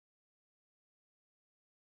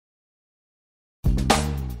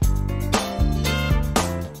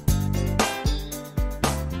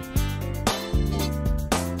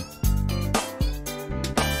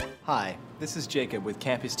this is Jacob with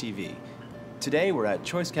Campus TV. Today we're at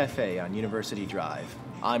Choice Cafe on University Drive.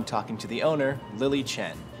 I'm talking to the owner, Lily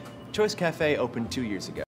Chen. Choice Cafe opened 2 years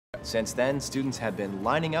ago. Since then, students have been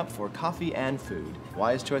lining up for coffee and food.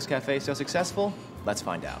 Why is Choice Cafe so successful? Let's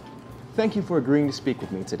find out. Thank you for agreeing to speak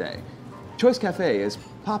with me today. Choice Cafe is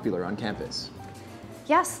popular on campus.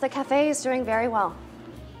 Yes, the cafe is doing very well.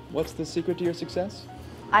 What's the secret to your success?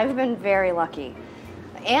 I've been very lucky.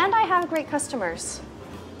 And I have great customers.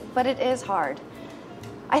 But it is hard.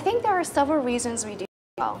 I think there are several reasons we do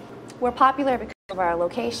well. We're popular because of our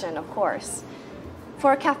location, of course.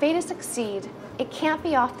 For a cafe to succeed, it can't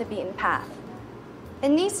be off the beaten path. It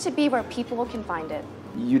needs to be where people can find it.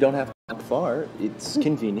 You don't have to walk far. It's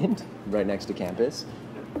convenient, right next to campus.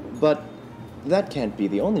 But that can't be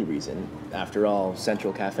the only reason. After all,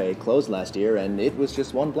 Central Cafe closed last year and it was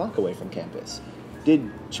just 1 block away from campus.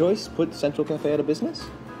 Did Choice put Central Cafe out of business?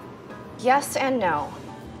 Yes and no.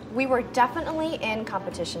 We were definitely in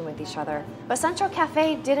competition with each other, but Central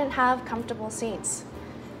Cafe didn't have comfortable seats.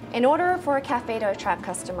 In order for a cafe to attract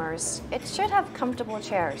customers, it should have comfortable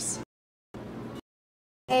chairs. The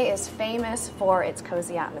cafe is famous for its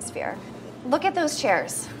cozy atmosphere. Look at those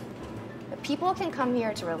chairs. People can come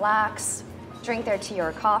here to relax, drink their tea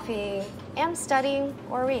or coffee, and study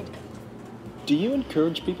or read. Do you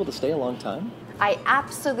encourage people to stay a long time? I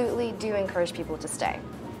absolutely do encourage people to stay.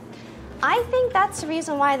 I think that's the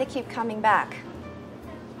reason why they keep coming back.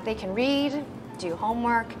 They can read, do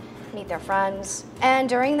homework, meet their friends, and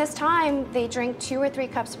during this time, they drink 2 or 3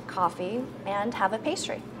 cups of coffee and have a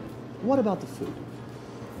pastry. What about the food?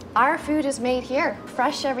 Our food is made here,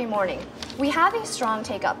 fresh every morning. We have a strong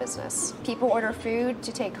takeout business. People order food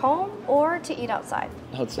to take home or to eat outside.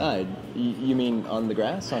 Outside? You mean on the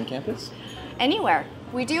grass on campus? Anywhere.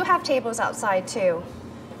 We do have tables outside too,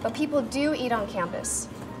 but people do eat on campus.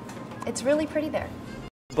 It's really pretty there.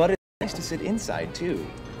 But it's nice to sit inside too.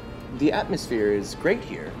 The atmosphere is great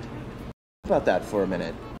here. Think about that for a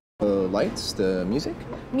minute. The lights, the music?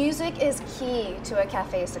 Music is key to a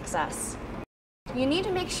cafe's success. You need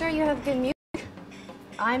to make sure you have good music.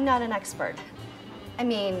 I'm not an expert. I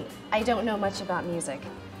mean, I don't know much about music.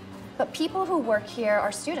 But people who work here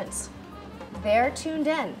are students. They're tuned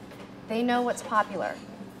in. They know what's popular.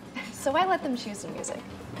 So I let them choose the music.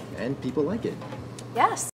 And people like it.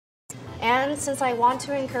 Yes. And since I want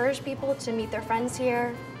to encourage people to meet their friends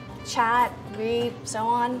here, chat, read, so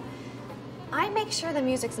on, I make sure the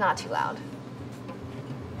music's not too loud.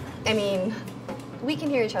 I mean, we can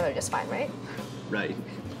hear each other just fine, right? Right.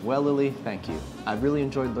 Well, Lily, thank you. I've really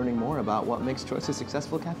enjoyed learning more about what makes Choice a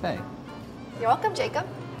successful cafe. You're welcome, Jacob.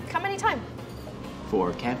 Come anytime.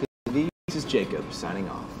 For Campus TV, this is Jacob signing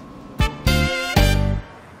off.